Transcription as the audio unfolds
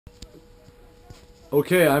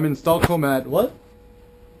Okay, I'm in Stockholm at what?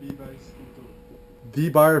 Wibergsfoto.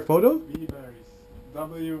 Wibergsfoto? Wibergs.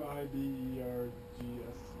 Wibergs.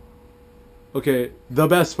 Okay, the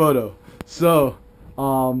best photo. So,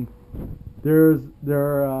 they're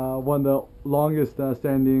one of the longest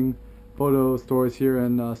standing photo stores here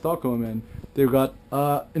in Stockholm, and they've got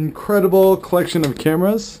incredible collection of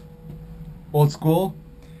cameras, old school.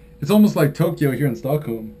 It's almost like Tokyo here in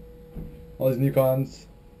Stockholm. All these Nikons.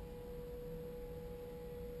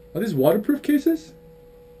 Are these waterproof cases?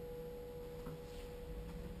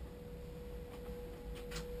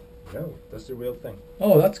 No, that's the real thing.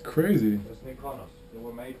 Oh, that's crazy. That's Nikonos. They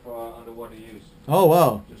were made for underwater use. Oh,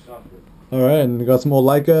 wow. Just soundproof. All right, and we got some old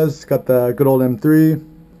Leicas. Got the good old M3,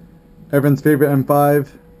 everyone's favorite M5,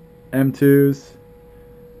 M2s,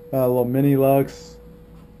 a little mini Lux,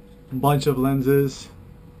 a bunch of lenses.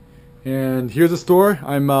 And here's a store.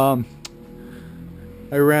 I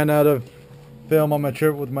ran out of film on my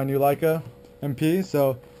trip with my new Leica MP,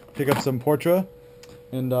 so pick up some Portra,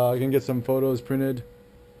 and I can get some photos printed.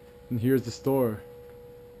 And here's the store.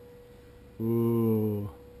 Ooh.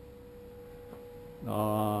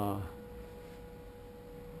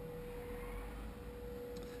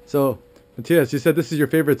 So, Matthias, you said this is your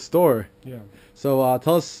favorite store. Yeah. So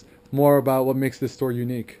tell us more about what makes this store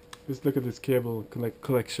unique. Just look at this cable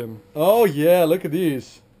collection. Oh yeah, look at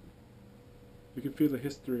these. You can feel the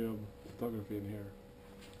history of photography in here.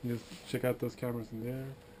 You just check out those cameras in there.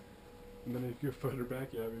 And then if you're further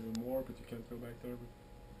back, you have even more, but you can't go back there. But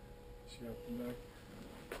check out the back.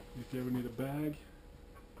 If you ever need a bag,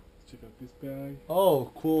 check out this bag.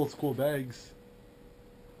 Oh, cool bags.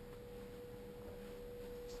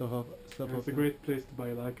 And it's a great place to buy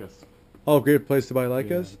Leicas. Oh, great place to buy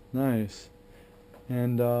Leicas. Yeah. Nice.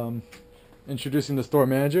 And introducing the store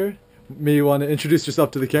manager. May you want to introduce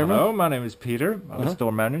yourself to the camera? Hello, my name is Peter. I'm the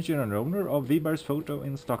store manager and owner of Wibergsfoto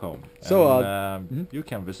in Stockholm. So, and, you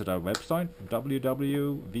can visit our website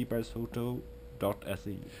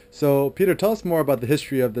www.wibergsfoto.se. So, Peter, tell us more about the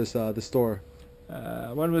history of this the store.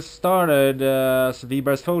 Well, we started as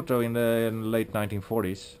Wibergsfoto in the late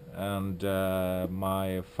 1940s, and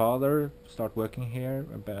my father started working here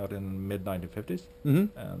about in mid 1950s. Mm-hmm.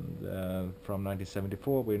 And from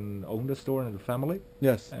 1974, we owned the store in the family.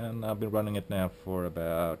 Yes. And I've been running it now for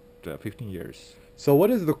about 15 years. So, what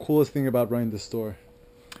is the coolest thing about running the store?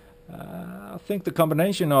 I think the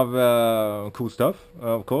combination of cool stuff,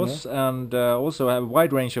 of course, and also have a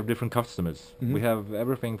wide range of different customers. Mm-hmm. We have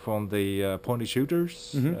everything from the pointy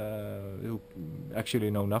shooters, who actually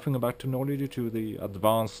know nothing about technology, to the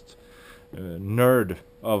advanced nerd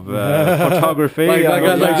of photography.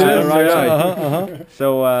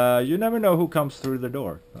 So you never know who comes through the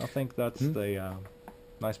door. I think that's the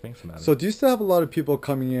nice thing about it. So do you still have a lot of people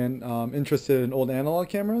coming in interested in old analog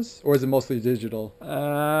cameras, or is it mostly digital?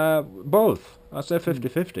 Both. I say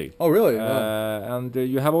 50-50. Oh, really? And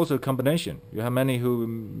you have also a combination. You have many who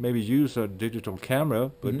maybe use a digital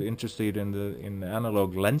camera, but interested in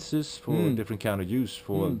analog lenses for different kind of use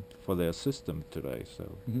for their system today.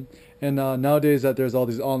 So. And nowadays that there's all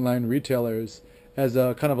these online retailers, as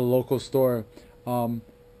a kind of a local store,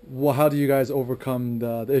 well, how do you guys overcome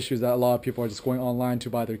the issues that a lot of people are just going online to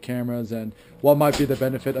buy their cameras, and what might be the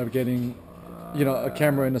benefit of getting, a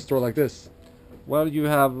camera in a store like this? Well, you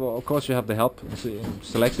have, of course, you have the help in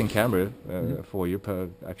selecting camera for your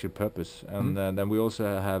actual purpose, and then we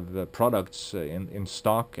also have products in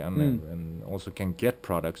stock, and also can get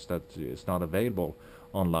products that is not available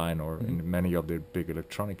online or in many of the big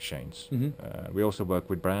electronic chains. We also work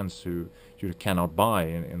with brands who you cannot buy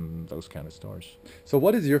in those kind of stores. So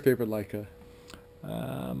what is your favorite Leica?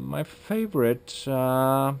 My favorite is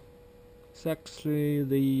actually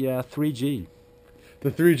the 3G.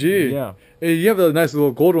 The 3G? Yeah. Hey, you have a nice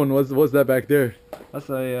little gold one. What's that back there? That's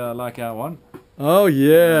a Leica one. Oh,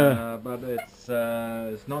 yeah. But it's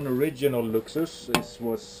not an original Luxus. It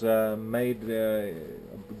was made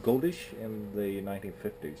goldish in the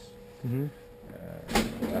 1950s.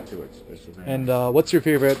 Afterwards. And what's your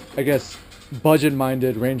favorite, I guess,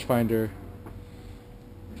 budget-minded rangefinder?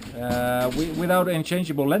 Without any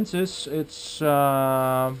changeable lenses, it's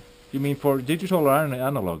you mean for digital or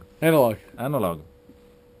analog? Analog. Analog.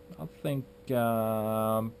 I think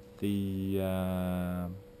the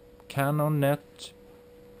Canon Net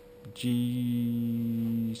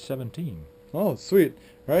G17. Oh, sweet.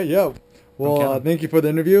 All right, yeah. Well, thank you for the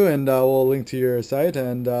interview, and we'll link to your site,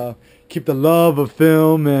 and keep the love of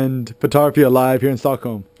film and photography alive here in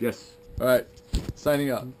Stockholm. Yes. All right,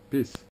 signing out. Peace.